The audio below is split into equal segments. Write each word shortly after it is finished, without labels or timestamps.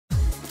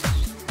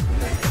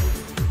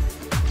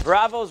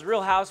Bravo's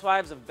Real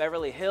Housewives of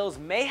Beverly Hills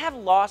may have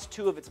lost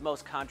two of its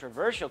most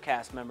controversial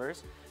cast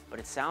members, but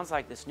it sounds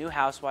like this new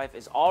housewife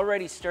is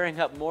already stirring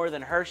up more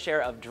than her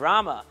share of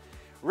drama.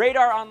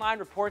 Radar Online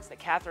reports that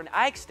Kathryn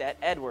Eickstaedt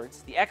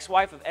Edwards, the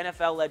ex-wife of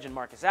NFL legend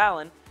Marcus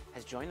Allen,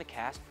 has joined the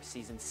cast for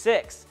season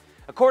 6.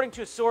 According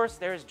to a source,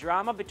 there is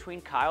drama between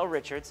Kyle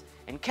Richards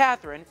and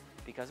Kathryn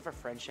because of her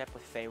friendship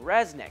with Faye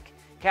Resnick.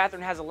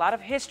 Kathryn has a lot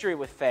of history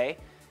with Faye.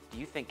 Do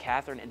you think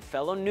Kathryn and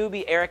fellow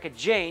newbie Erika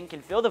Jayne can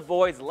fill the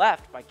voids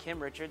left by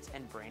Kim Richards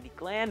and Brandi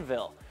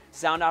Glanville?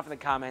 Sound off in the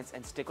comments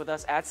and stick with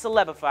us at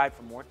Celebified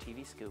for more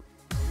TV scoop.